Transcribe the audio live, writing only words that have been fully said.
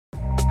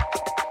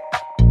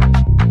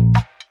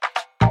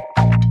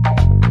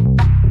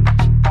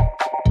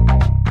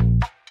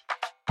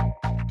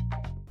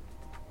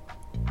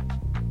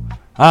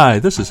Hi,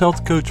 this is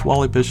Health Coach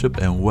Wally Bishop,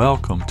 and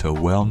welcome to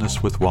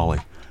Wellness with Wally.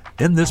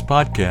 In this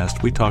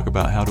podcast, we talk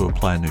about how to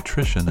apply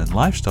nutrition and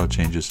lifestyle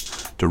changes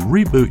to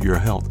reboot your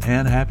health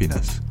and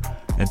happiness.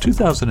 In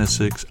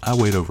 2006, I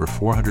weighed over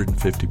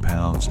 450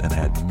 pounds and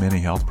had many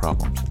health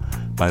problems.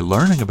 By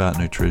learning about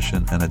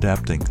nutrition and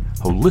adapting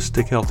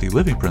holistic healthy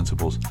living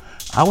principles,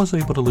 I was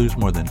able to lose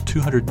more than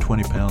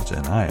 220 pounds,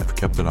 and I have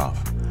kept it off.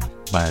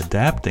 By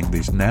adapting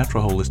these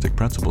natural holistic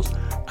principles,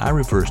 I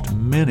reversed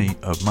many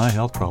of my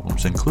health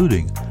problems,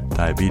 including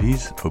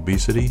diabetes,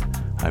 obesity,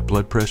 high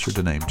blood pressure,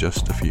 to name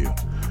just a few.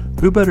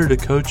 Who better to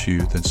coach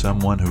you than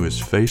someone who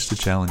has faced the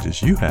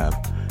challenges you have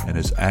and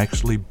has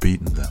actually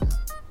beaten them?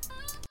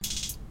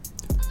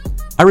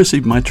 I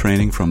received my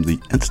training from the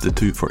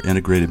Institute for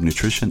Integrative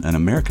Nutrition and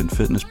American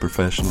Fitness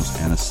Professionals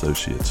and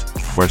Associates,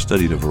 where I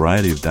studied a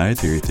variety of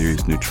dietary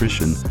theories,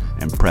 nutrition,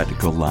 and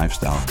practical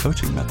lifestyle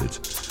coaching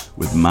methods.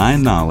 With my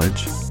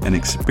knowledge and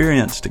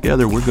experience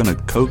together, we're going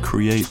to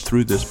co-create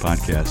through this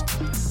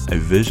podcast a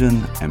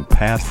vision and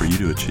path for you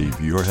to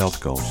achieve your health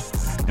goals.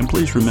 And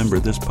please remember,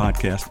 this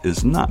podcast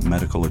is not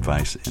medical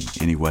advice in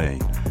any way.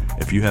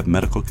 If you have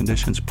medical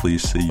conditions,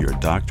 please see your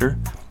doctor.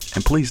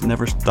 And please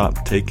never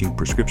stop taking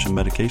prescription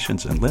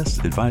medications unless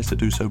advised to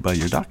do so by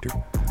your doctor.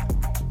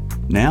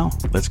 Now,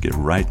 let's get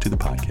right to the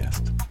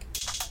podcast.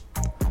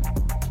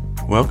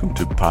 Welcome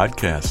to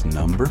podcast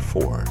number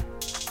 4.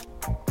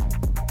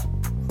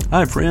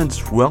 Hi,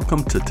 friends.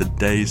 Welcome to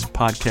today's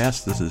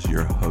podcast. This is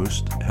your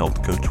host,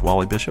 Health Coach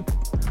Wally Bishop.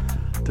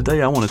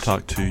 Today, I want to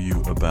talk to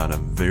you about a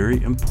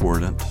very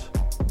important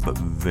but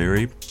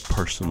very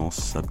personal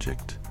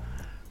subject,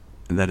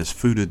 and that is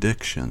food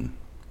addiction.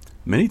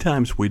 Many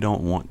times we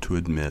don't want to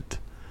admit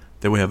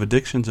that we have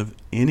addictions of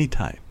any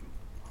type.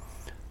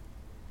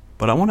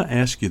 But I want to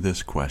ask you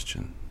this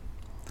question.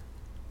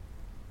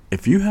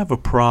 If you have a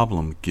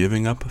problem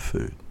giving up a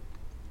food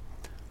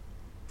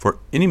for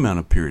any amount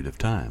of period of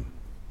time,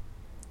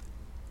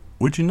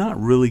 would you not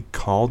really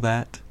call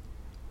that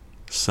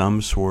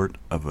some sort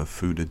of a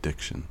food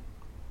addiction?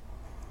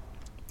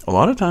 A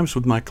lot of times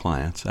with my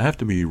clients, I have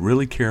to be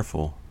really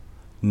careful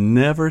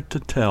never to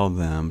tell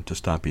them to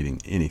stop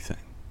eating anything.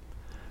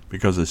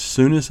 Because as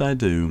soon as I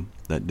do,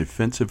 that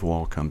defensive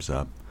wall comes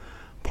up,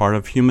 part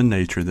of human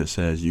nature that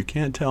says, you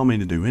can't tell me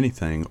to do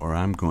anything or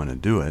I'm going to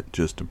do it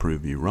just to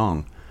prove you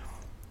wrong,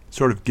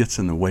 sort of gets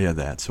in the way of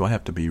that. So I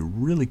have to be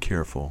really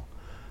careful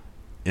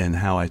in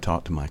how I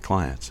talk to my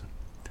clients.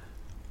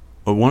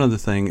 But one of the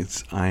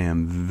things I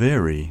am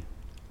very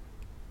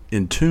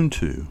in tune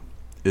to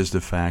is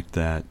the fact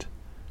that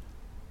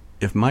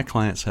if my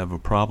clients have a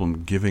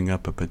problem giving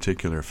up a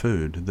particular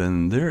food,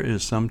 then there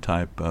is some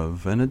type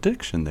of an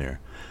addiction there.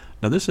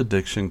 Now, this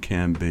addiction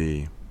can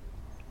be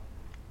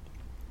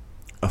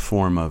a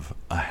form of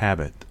a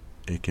habit.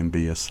 It can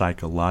be a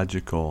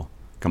psychological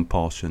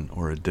compulsion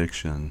or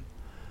addiction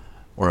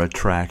or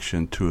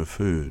attraction to a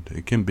food.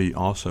 It can be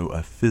also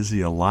a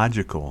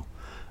physiological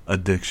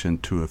addiction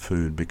to a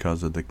food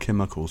because of the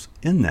chemicals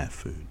in that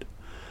food.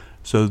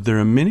 So there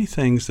are many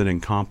things that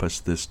encompass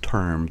this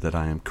term that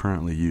I am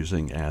currently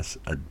using as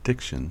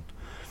addiction.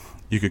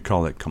 You could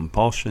call it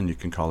compulsion, you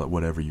can call it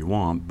whatever you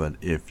want, but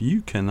if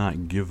you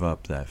cannot give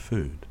up that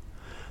food,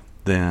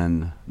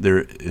 then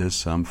there is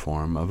some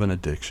form of an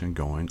addiction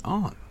going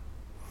on.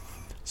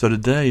 So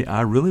today,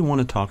 I really want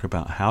to talk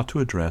about how to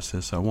address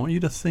this. I want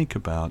you to think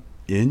about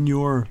in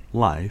your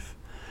life,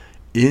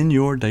 in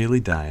your daily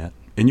diet,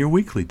 in your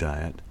weekly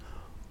diet,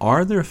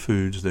 are there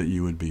foods that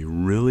you would be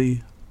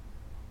really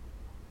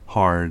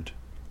hard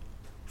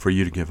for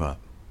you to give up?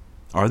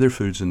 Are there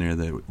foods in there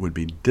that would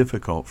be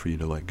difficult for you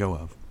to let go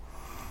of?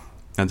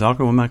 And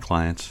talking with my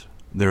clients,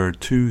 there are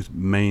 2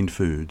 main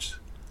foods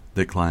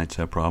that clients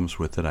have problems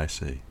with that I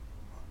see.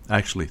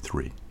 Actually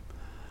 3.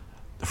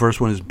 The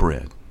first one is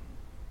bread.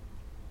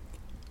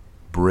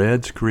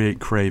 Breads create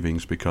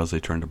cravings because they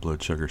turn to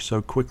blood sugar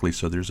so quickly,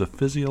 so there's a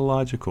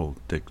physiological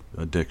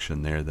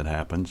addiction there that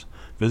happens,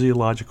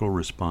 physiological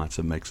response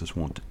that makes us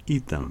want to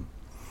eat them.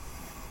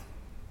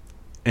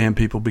 And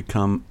people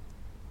become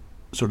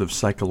sort of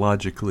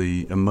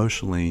psychologically,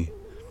 emotionally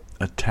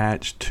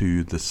attached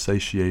to the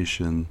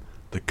satiation,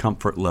 the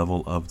comfort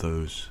level of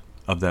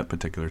that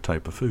particular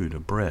type of food,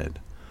 of bread.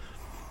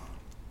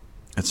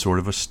 It's sort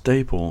of a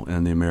staple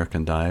in the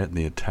American diet, and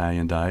the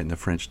Italian diet, and the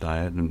French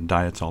diet, and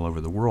diets all over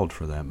the world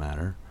for that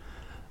matter.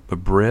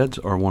 But breads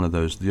are one of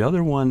those. The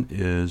other one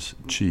is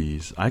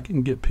cheese. I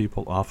can get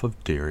people off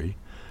of dairy,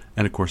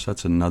 and of course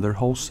that's another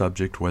whole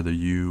subject, whether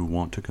you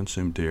want to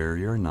consume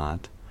dairy or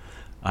not.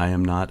 I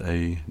am not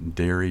a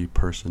dairy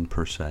person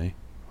per se.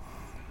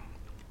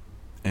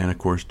 And of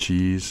course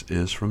cheese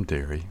is from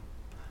dairy.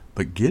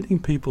 But getting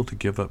people to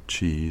give up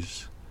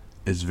cheese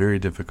is very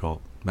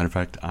difficult. Matter of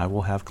fact, I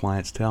will have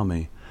clients tell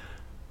me,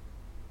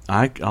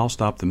 I'll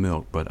stop the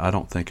milk, but I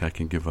don't think I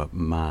can give up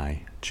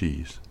my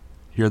cheese.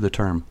 Hear the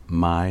term,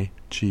 my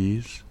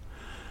cheese?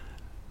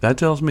 That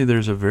tells me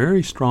there's a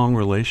very strong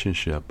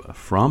relationship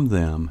from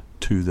them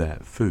to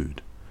that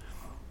food.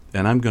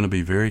 And I'm going to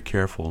be very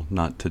careful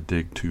not to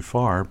dig too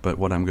far, but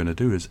what I'm going to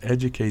do is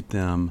educate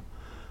them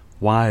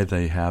why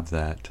they have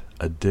that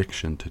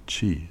addiction to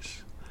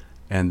cheese.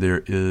 And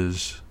there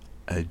is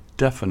a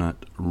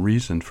definite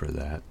reason for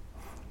that.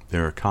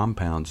 There are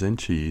compounds in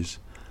cheese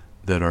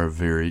that are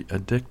very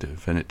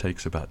addictive, and it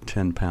takes about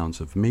 10 pounds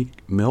of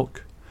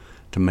milk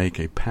to make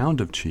a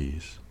pound of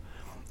cheese.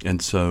 And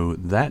so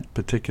that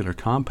particular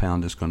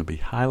compound is going to be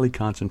highly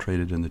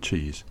concentrated in the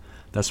cheese.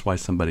 That's why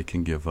somebody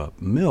can give up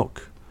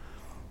milk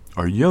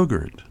or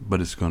yogurt,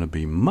 but it's going to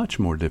be much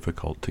more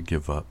difficult to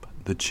give up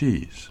the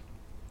cheese.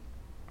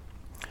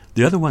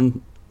 The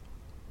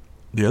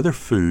other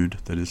food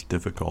that is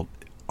difficult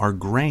are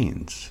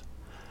grains,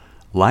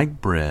 like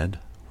bread,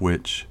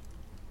 which,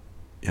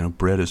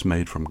 bread is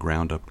made from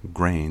ground up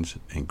grains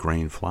and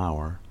grain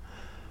flour.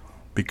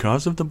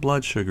 Because of the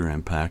blood sugar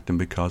impact and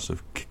because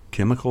of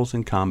chemicals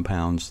and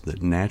compounds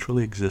that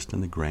naturally exist in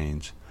the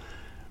grains,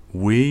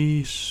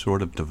 we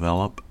sort of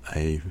develop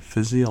a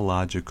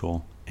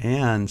physiological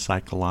and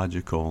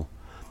psychological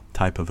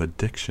type of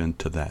addiction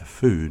to that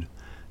food,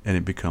 and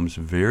it becomes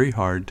very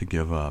hard to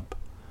give up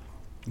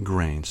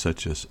grains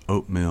such as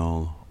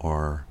oatmeal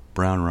or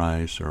brown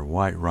rice or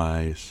white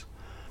rice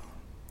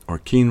or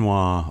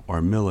quinoa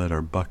or millet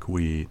or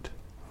buckwheat.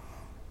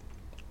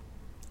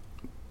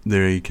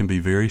 They can be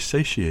very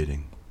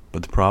satiating,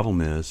 but the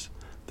problem is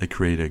they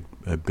create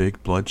a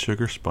big blood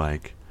sugar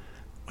spike.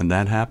 When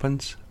that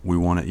happens, we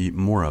want to eat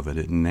more of it.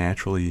 It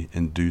naturally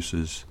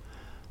induces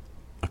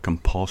a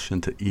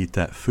compulsion to eat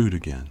that food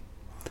again.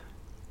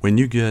 When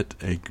you get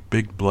a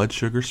big blood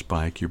sugar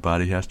spike, your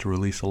body has to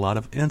release a lot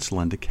of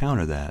insulin to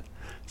counter that.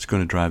 It's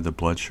going to drive the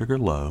blood sugar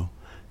low,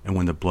 and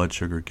when the blood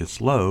sugar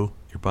gets low,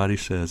 your body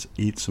says,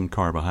 eat some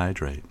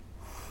carbohydrate.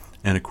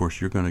 And of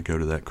course, you're going to go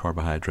to that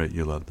carbohydrate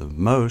you love the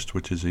most,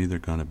 which is either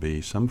going to be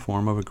some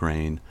form of a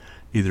grain,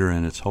 either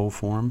in its whole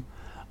form,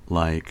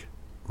 like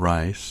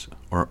rice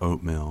or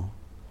oatmeal,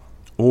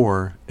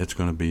 or it's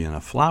going to be in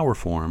a flour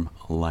form,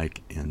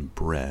 like in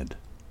bread.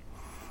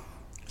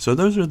 So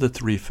those are the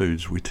three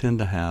foods we tend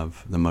to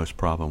have the most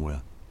problem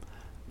with.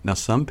 Now,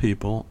 some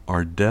people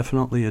are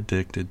definitely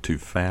addicted to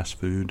fast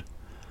food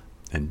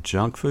and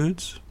junk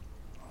foods.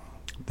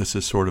 This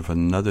is sort of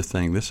another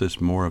thing. This is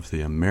more of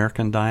the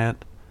American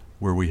diet,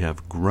 where we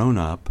have grown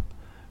up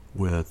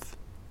with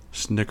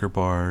Snicker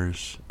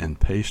bars and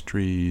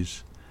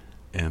pastries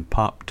and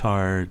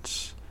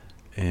Pop-Tarts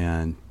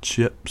and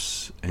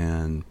chips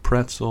and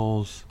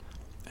pretzels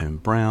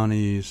and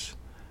brownies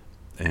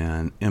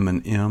and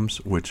M&Ms,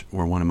 which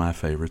were one of my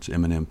favorites,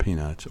 M&M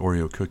peanuts.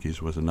 Oreo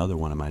cookies was another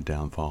one of my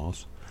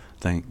downfalls.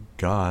 Thank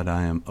God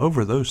I am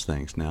over those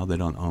things now. They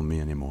don't own me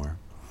anymore.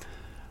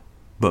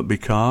 But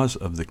because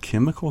of the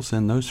chemicals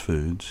in those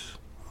foods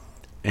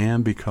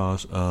and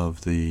because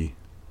of the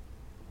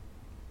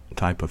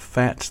type of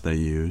fats they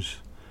use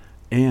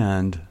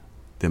and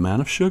the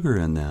amount of sugar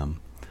in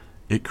them,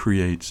 it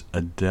creates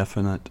a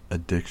definite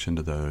addiction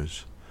to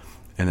those.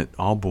 And it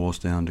all boils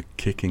down to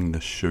kicking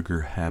the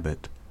sugar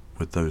habit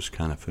with those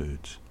kind of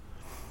foods.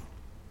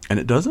 And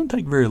it doesn't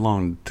take very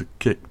long to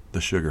kick the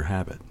sugar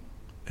habit.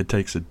 It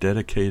takes a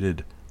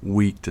dedicated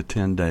week to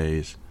 10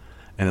 days.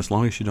 And as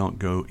long as you don't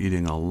go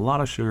eating a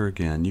lot of sugar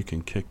again, you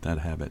can kick that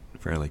habit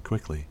fairly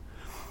quickly.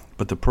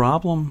 But the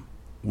problem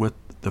with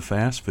the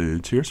fast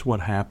foods, here's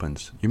what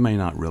happens. You may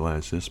not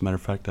realize this. Matter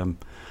of fact, I'm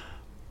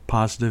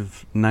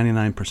positive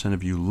 99%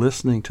 of you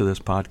listening to this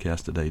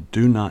podcast today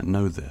do not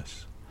know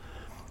this.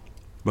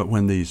 But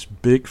when these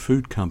big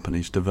food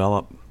companies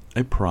develop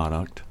a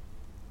product,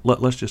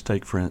 let's just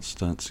take, for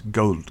instance,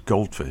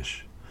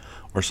 goldfish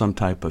or some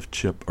type of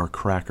chip or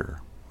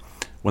cracker.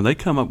 When they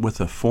come up with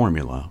a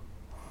formula,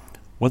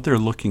 what they're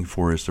looking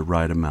for is the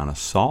right amount of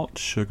salt,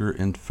 sugar,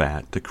 and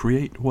fat to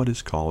create what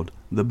is called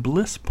the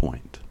bliss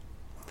point.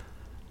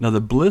 Now,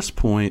 the bliss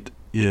point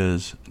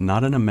is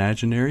not an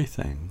imaginary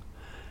thing.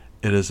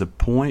 It is a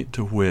point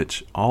to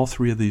which all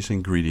three of these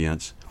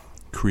ingredients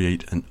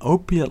create an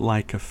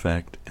opiate-like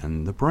effect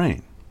in the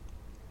brain.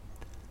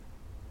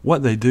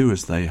 What they do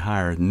is they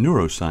hire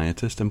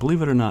neuroscientists, and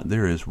believe it or not,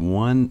 there is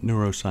one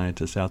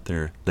neuroscientist out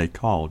there they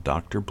call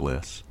Dr.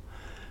 Bliss,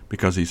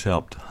 because he's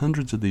helped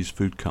hundreds of these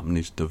food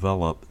companies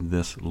develop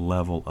this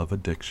level of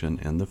addiction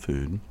in the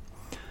food.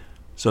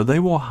 So they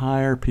will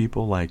hire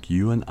people like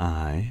you and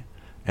I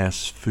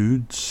as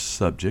food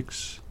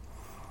subjects,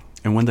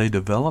 and when they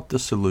develop the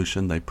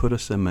solution, they put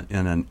us in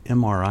an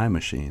MRI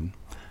machine,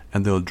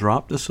 and they'll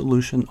drop the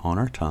solution on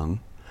our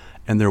tongue,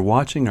 and they're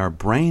watching our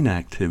brain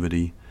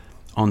activity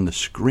on the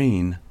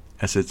screen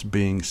as it's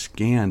being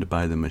scanned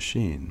by the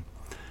machine.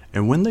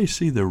 And when they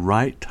see the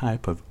right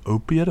type of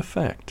opiate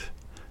effect,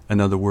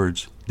 in other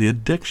words, the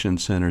addiction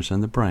centers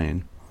in the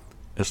brain,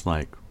 it's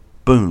like,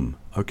 boom,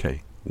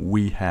 okay,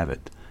 we have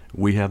it.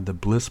 We have the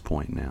bliss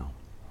point now.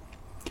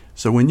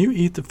 So when you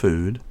eat the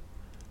food,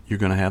 you're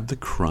going to have the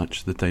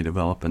crunch that they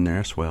develop in there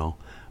as well,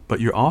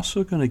 but you're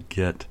also going to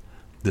get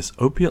this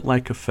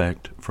opiate-like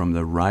effect from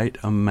the right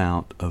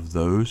amount of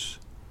those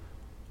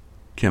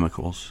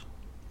chemicals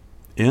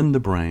in the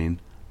brain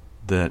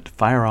that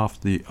fire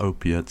off the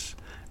opiates,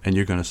 and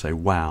you're going to say,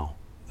 wow,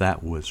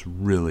 that was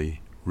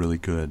really, really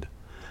good.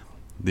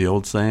 The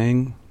old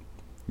saying,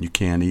 you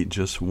can't eat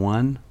just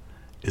one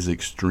is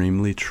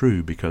extremely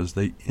true, because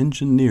they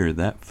engineer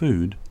that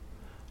food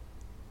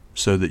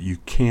so that you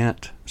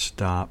can't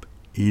stop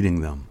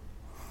eating them.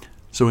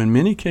 So in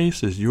many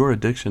cases, your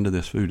addiction to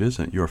this food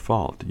isn't your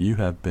fault. You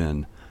have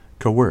been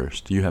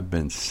coerced. You have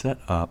been set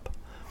up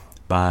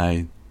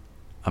by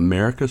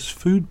America's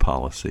food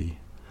policy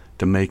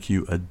to make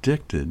you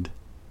addicted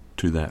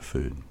to that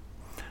food.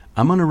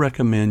 I'm going to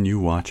recommend you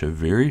watch a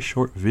very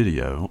short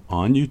video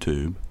on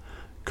YouTube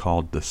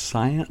called The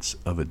Science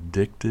of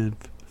Addictive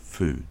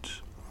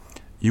Foods.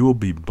 You will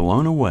be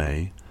blown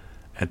away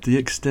at the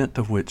extent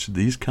of which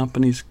these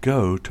companies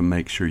go to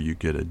make sure you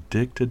get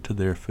addicted to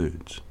their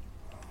foods.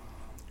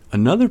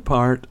 Another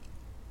part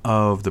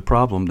of the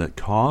problem that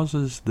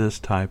causes this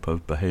type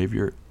of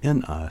behavior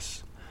in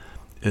us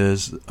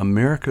is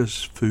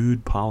America's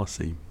food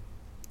policy.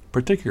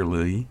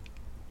 Particularly,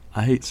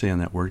 I hate saying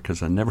that word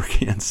because I never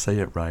can say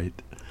it right,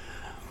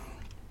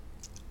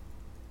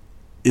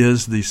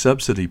 is the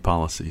subsidy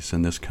policies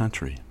in this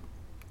country.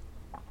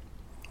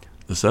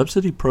 The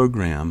subsidy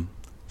program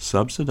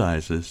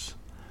subsidizes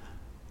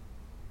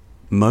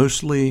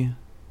mostly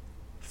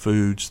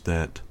foods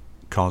that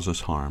cause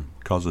us harm,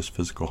 cause us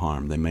physical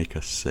harm. They make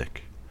us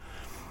sick.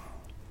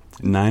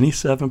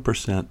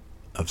 97%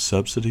 of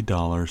subsidy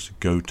dollars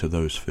go to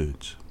those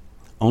foods.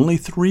 Only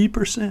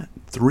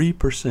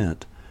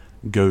 3%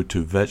 go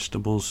to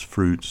vegetables,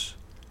 fruits,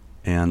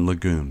 and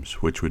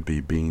legumes, which would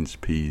be beans,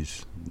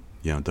 peas,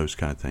 those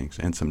kind of things,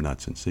 and some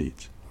nuts and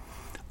seeds.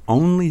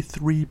 Only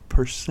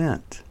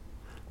 3%.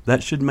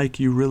 That should make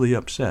you really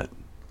upset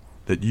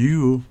that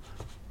you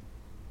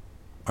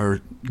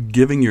are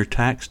giving your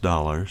tax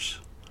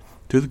dollars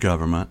to the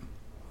government,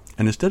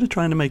 and instead of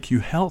trying to make you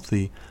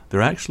healthy,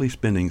 they're actually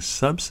spending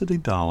subsidy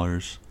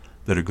dollars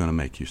that are going to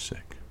make you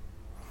sick.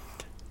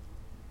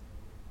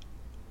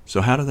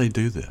 So how do they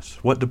do this?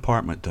 What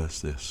department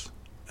does this?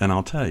 And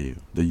I'll tell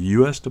you, the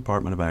U.S.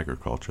 Department of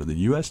Agriculture,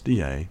 the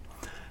USDA,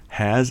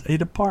 has a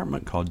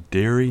department called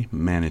Dairy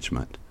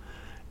Management,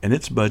 and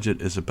its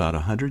budget is about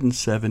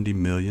 $170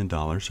 million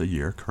a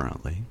year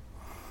currently,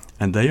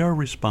 and they are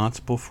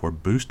responsible for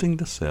boosting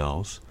the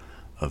sales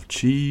of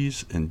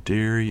cheese and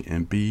dairy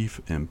and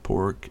beef and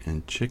pork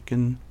and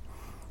chicken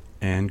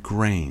and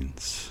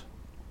grains,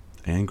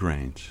 and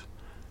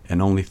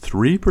only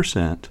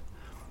 3%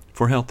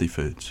 for healthy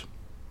foods.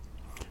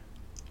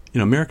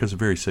 America's a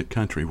very sick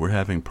country. We're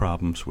having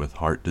problems with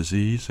heart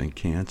disease and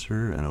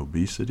cancer and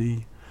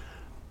obesity,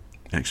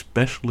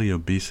 especially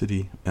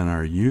obesity in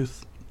our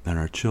youth and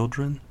our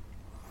children.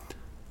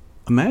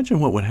 Imagine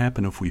what would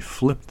happen if we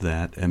flipped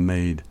that and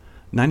made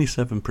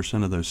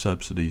 97% of those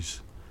subsidies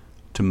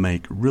to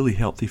make really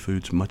healthy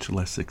foods much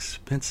less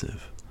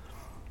expensive.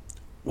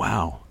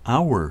 Wow,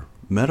 our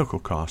medical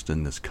cost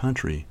in this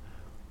country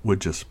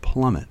would just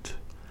plummet,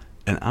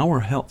 and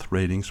our health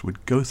ratings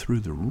would go through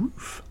the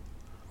roof.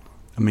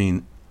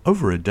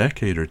 Over a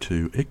decade or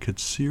two, it could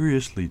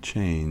seriously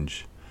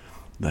change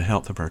the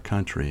health of our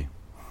country.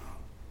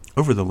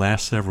 Over the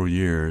last several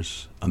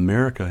years,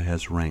 America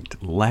has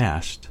ranked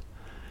last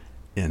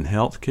in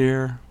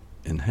healthcare,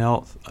 in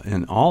health,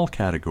 in all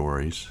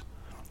categories,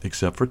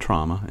 except for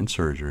trauma and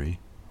surgery,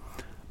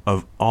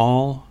 of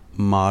all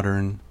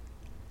modern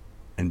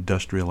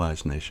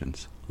industrialized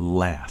nations.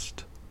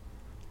 Last.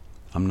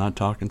 I'm not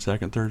talking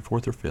second, third,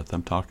 fourth, or fifth.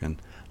 I'm talking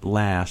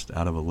last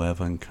out of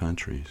 11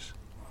 countries.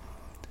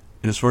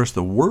 And as far as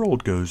the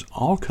world goes,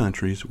 all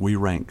countries, we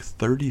rank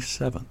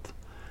 37th.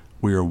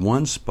 We are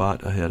one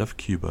spot ahead of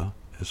Cuba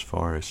as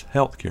far as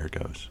healthcare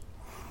goes.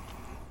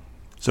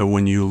 So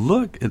when you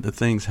look at the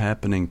things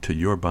happening to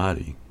your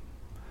body,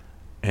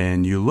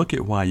 and you look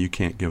at why you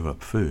can't give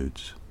up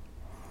foods,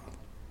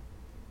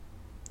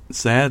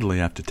 sadly,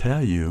 I have to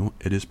tell you,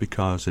 it is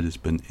because it has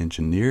been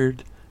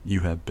engineered, you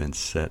have been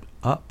set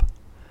up,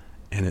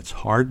 and it's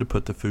hard to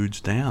put the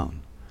foods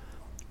down.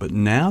 But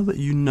now that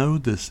you know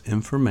this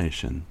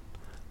information,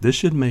 this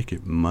should make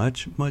it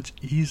much, much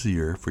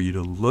easier for you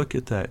to look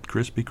at that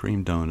Krispy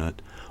Kreme donut,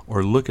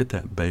 or look at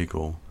that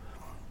bagel,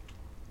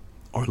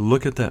 or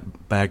look at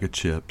that bag of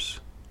chips,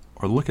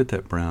 or look at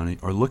that brownie,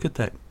 or look at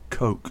that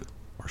Coke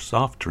or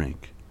soft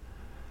drink,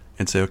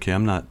 and say, okay,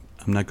 I'm not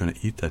going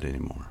to eat that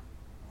anymore.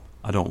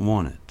 I don't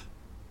want it.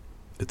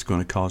 It's going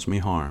to cause me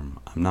harm.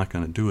 I'm not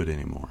going to do it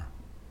anymore.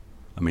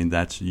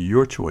 That's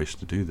your choice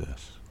to do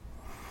this.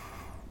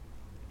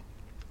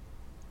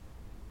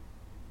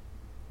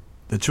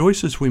 The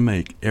choices we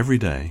make every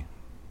day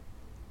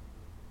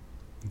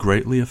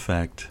greatly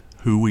affect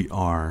who we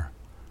are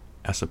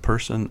as a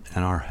person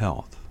and our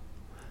health.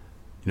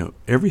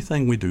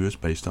 Everything we do is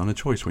based on a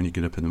choice. When you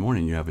get up in the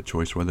morning, you have a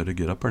choice whether to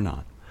get up or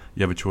not.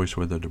 You have a choice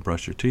whether to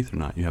brush your teeth or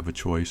not. You have a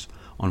choice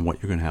on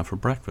what you're going to have for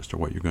breakfast or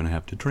what you're going to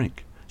have to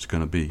drink. It's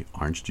going to be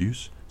orange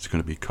juice. It's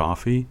going to be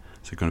coffee.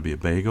 Is it going to be a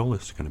bagel?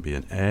 Is it going to be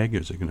an egg?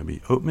 Is it going to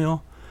be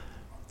oatmeal?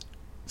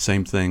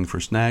 Same thing for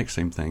snacks,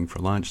 same thing for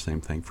lunch,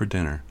 same thing for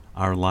dinner.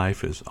 Our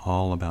life is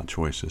all about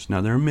choices.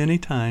 Now, there are many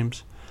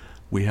times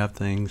we have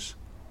things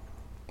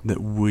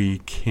that we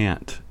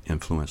can't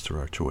influence through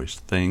our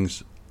choice.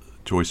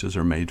 Choices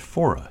are made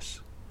for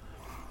us.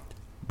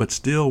 But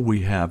still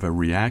we have a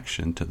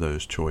reaction to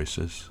those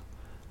choices,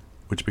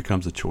 which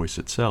becomes a choice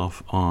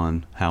itself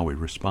on how we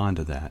respond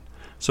to that.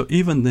 So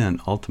even then,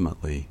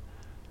 ultimately,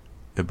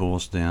 it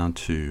boils down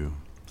to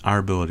our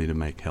ability to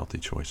make healthy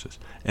choices.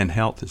 And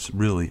health is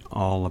really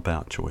all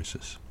about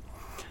choices.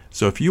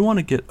 So if you want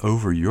to get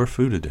over your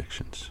food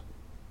addictions,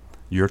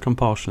 your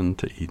compulsion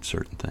to eat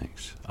certain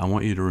things, I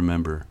want you to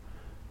remember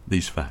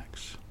these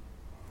facts.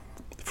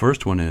 The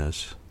first one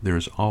is there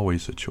is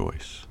always a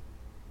choice.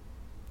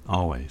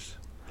 Always.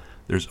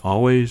 There's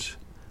always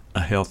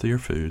a healthier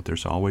food.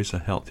 There's always a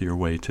healthier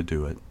way to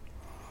do it.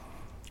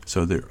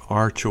 So there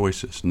are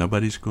choices.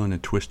 Nobody's going to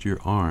twist your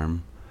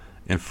arm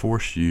and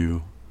force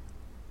you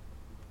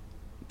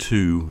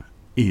to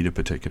eat a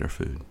particular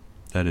food.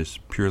 That is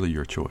purely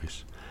your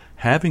choice.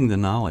 Having the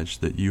knowledge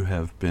that you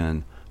have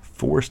been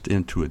forced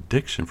into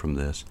addiction from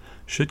this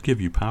should give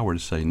you power to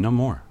say, no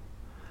more.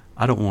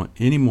 I don't want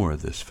any more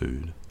of this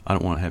food. I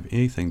don't want to have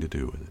anything to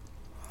do with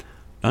it.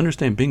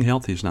 Understand, being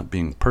healthy is not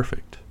being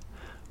perfect.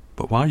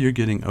 But while you're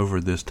getting over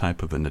this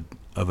type of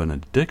an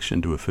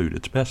addiction to a food,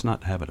 it's best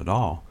not to have it at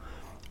all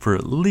for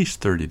at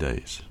least 30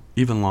 days,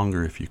 even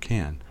longer if you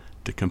can,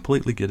 to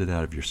completely get it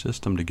out of your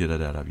system, to get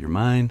it out of your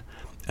mind,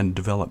 and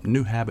develop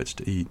new habits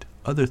to eat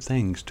other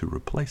things to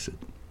replace it.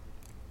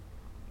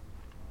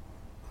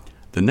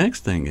 The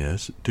next thing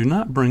is, do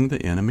not bring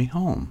the enemy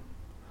home.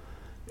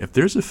 If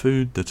there's a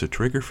food that's a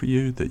trigger for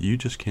you that you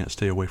just can't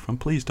stay away from,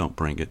 please don't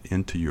bring it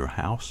into your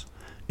house.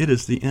 It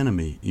is the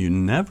enemy. You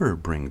never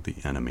bring the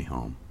enemy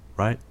home,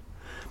 right?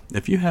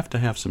 If you have to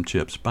have some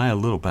chips, buy a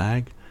little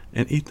bag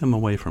and eat them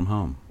away from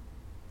home.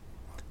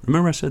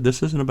 Remember I said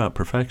this isn't about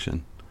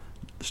perfection.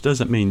 This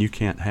doesn't mean you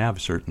can't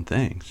have certain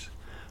things.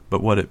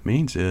 But what it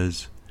means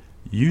is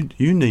you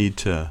need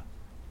to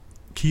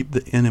keep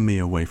the enemy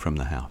away from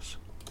the house.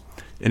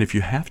 And if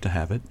you have to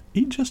have it,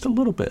 eat just a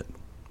little bit,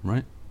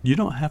 right? You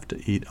don't have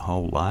to eat a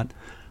whole lot.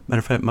 Matter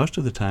of fact, most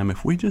of the time,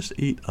 if we just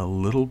eat a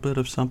little bit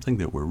of something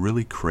that we're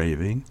really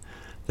craving,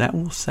 that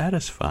will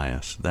satisfy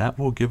us. That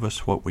will give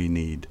us what we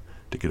need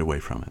to get away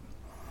from it.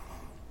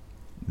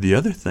 The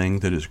other thing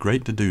that is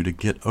great to do to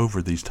get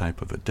over these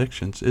type of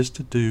addictions is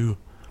to do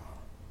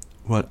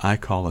what I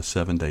call a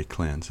 7-day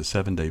cleanse, a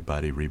 7-day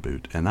body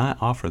reboot. And I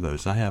offer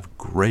those. I have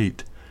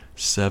great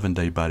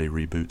 7-day body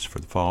reboots for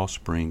the fall,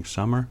 spring,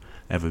 summer.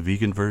 I have a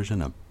vegan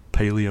version, a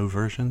paleo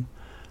version.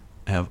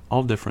 I have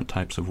all different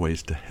types of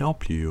ways to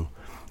help you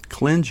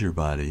cleanse your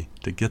body,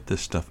 to get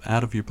this stuff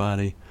out of your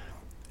body.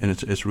 And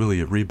it's really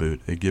a reboot.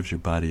 It gives your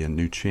body a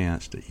new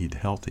chance to eat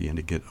healthy and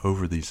to get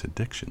over these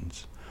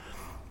addictions.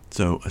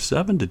 So a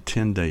 7 to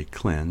 10 day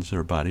cleanse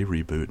or body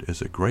reboot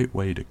is a great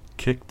way to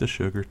kick the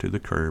sugar to the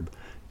curb,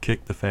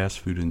 kick the fast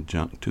food and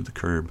junk to the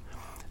curb,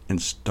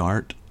 and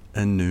start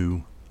a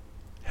new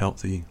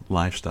healthy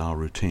lifestyle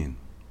routine.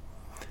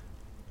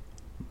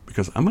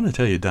 Because I'm going to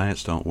tell you,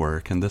 diets don't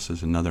work, and this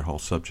is another whole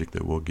subject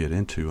that we'll get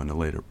into in a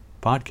later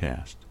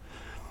podcast.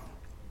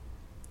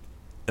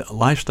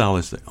 Lifestyle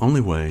is the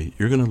only way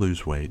you're going to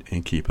lose weight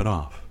and keep it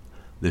off.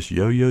 This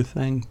yo-yo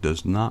thing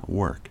does not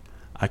work.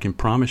 I can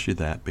promise you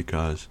that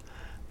because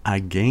I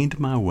gained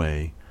my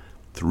way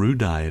through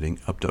dieting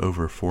up to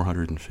over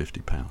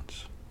 450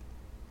 pounds.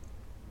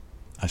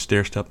 I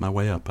stair-stepped my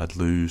way up. I'd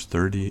lose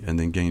 30 and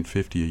then gain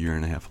 50 a year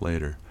and a half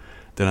later.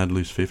 Then I'd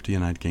lose 50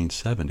 and I'd gain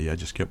 70. I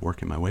just kept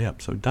working my way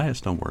up. So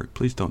diets don't work.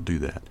 Please don't do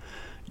that.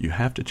 You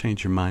have to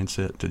change your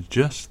mindset to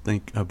just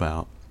think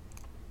about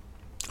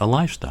a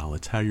lifestyle.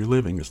 It's how you're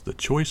living. It's the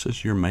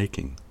choices you're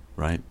making,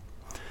 right?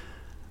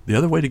 The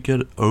other way to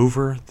get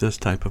over this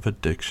type of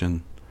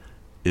addiction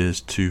is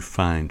to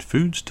find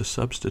foods to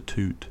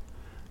substitute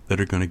that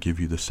are going to give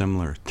you the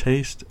similar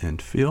taste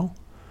and feel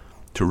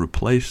to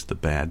replace the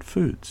bad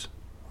foods.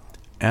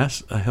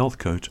 As a health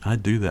coach, I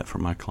do that for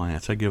my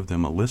clients. I give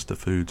them a list of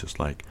foods. It's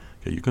like,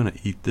 okay, you're going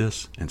to eat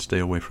this and stay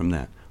away from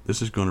that.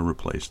 This is going to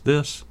replace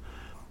this,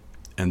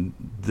 and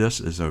this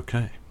is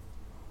okay.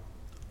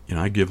 You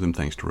know, I give them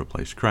things to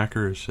replace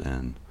crackers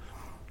and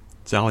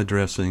salad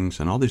dressings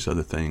and all these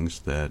other things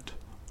that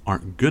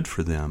aren't good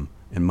for them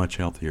in much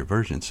healthier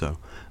versions. So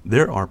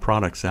there are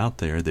products out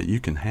there that you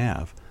can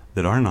have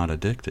that are not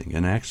addicting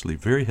and actually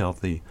very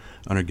healthy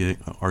and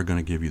are going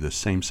to give you the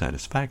same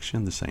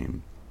satisfaction, the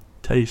same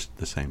taste,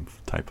 the same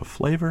type of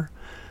flavor,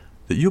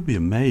 that you'll be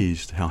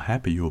amazed how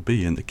happy you'll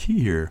be. And the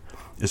key here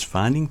is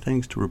finding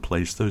things to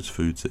replace those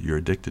foods that you're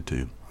addicted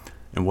to.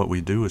 And what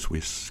we do is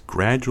we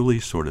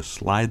gradually sort of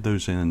slide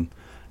those in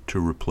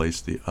to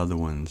replace the other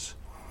ones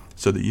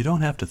so that you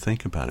don't have to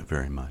think about it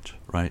very much,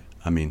 right?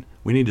 I mean,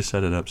 we need to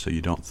set it up so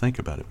you don't think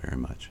about it very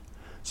much.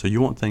 So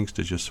you want things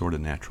to just sort of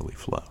naturally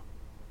flow.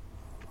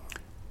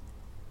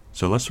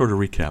 So let's sort of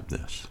recap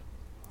this.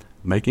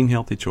 Making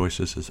healthy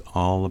choices is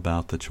all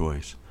about the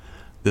choice.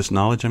 This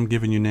knowledge I'm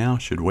giving you now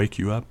should wake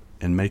you up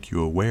and make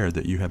you aware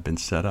that you have been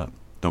set up.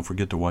 Don't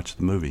forget to watch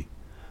the movie,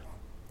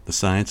 The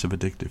Science of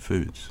Addictive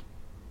Foods.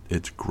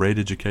 It's great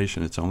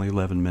education. It's only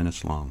 11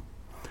 minutes long.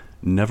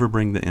 Never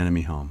bring the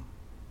enemy home.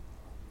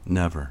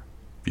 Never.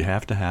 If you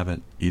have to have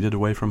it, eat it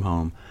away from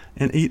home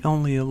and eat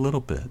only a little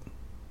bit.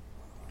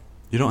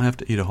 You don't have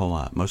to eat a whole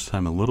lot. Most of the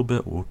time, a little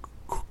bit will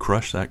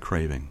crush that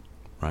craving,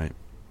 right?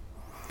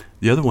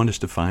 The other one is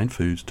to find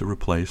foods to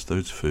replace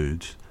those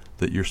foods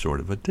that you're sort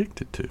of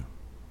addicted to.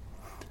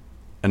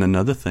 And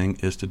another thing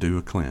is to do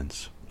a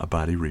cleanse, a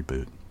body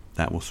reboot.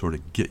 That will sort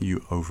of get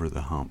you over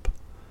the hump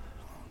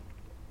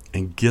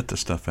and get the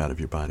stuff out of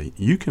your body.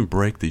 You can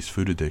break these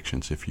food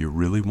addictions if you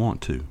really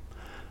want to.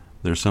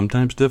 They're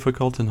sometimes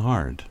difficult and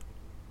hard,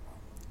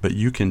 but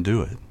you can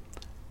do it.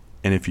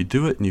 And if you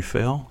do it and you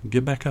fail,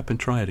 get back up and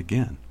try it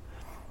again.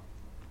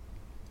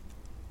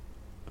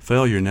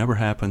 Failure never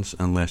happens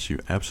unless you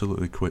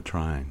absolutely quit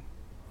trying.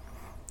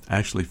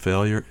 Actually,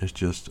 failure is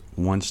just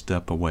one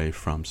step away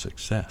from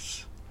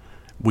success.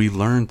 We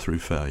learn through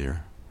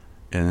failure,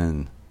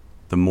 and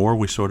the more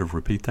we sort of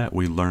repeat that,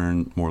 we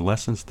learn more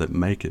lessons that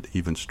make it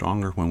even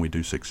stronger when we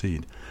do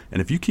succeed.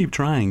 And if you keep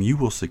trying, you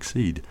will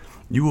succeed.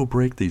 You will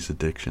break these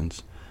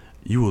addictions.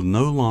 You will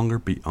no longer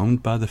be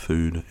owned by the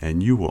food,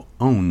 and you will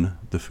own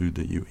the food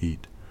that you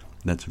eat.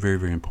 That's very,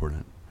 very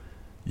important.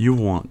 You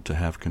want to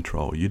have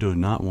control. You do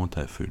not want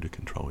that food to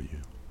control you.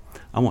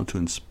 I want to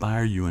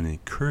inspire you and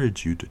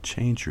encourage you to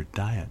change your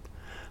diet.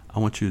 I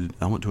want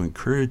to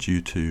encourage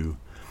you to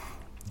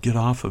get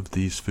off of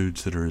these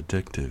foods that are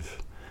addictive.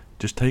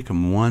 Just take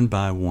them one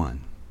by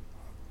one.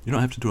 You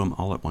don't have to do them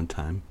all at one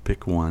time.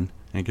 Pick one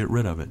and get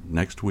rid of it.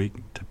 Next week,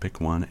 to pick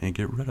one and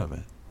get rid of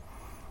it.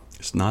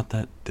 It's not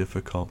that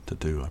difficult to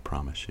do, I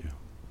promise you.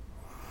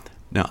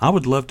 Now, I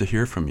would love to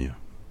hear from you.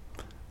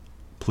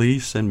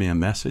 Please send me a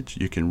message.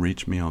 You can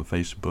reach me on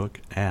Facebook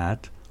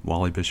at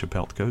Wally Bishop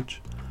Health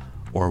Coach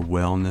or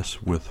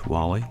Wellness with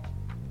Wally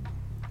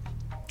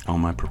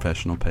on my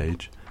professional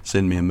page.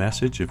 Send me a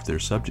message if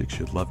there's subjects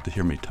you'd love to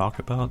hear me talk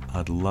about.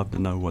 I'd love to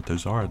know what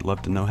those are. I'd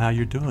love to know how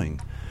you're doing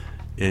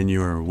in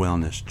your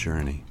wellness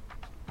journey.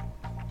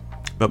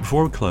 But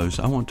before we close,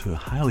 I want to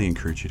highly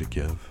encourage you to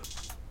give.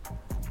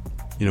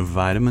 You know,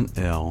 vitamin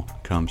L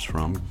comes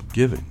from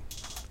giving.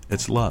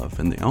 It's love,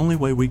 and the only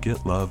way we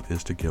get love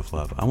is to give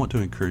love. I want to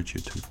encourage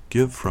you to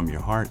give from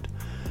your heart,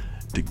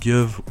 to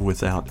give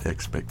without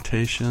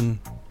expectation.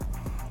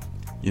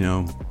 You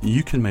know,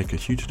 you can make a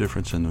huge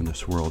difference in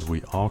this world.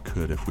 We all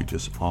could if we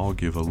just all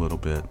give a little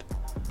bit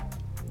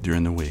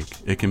during the week.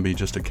 It can be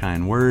just a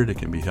kind word. It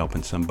can be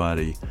helping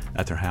somebody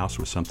at their house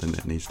with something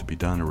that needs to be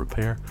done or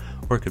repair,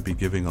 or it could be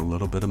giving a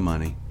little bit of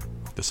money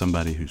to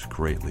somebody who's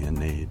greatly in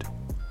need.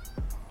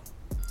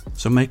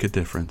 So make a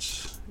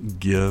difference.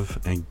 Give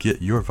and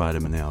get your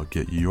vitamin L.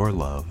 Get your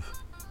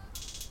love.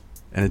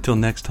 And until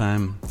next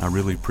time, I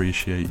really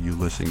appreciate you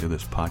listening to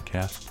this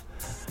podcast.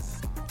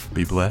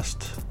 Be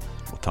blessed.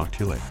 We'll talk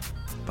to you later.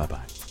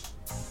 Bye-bye.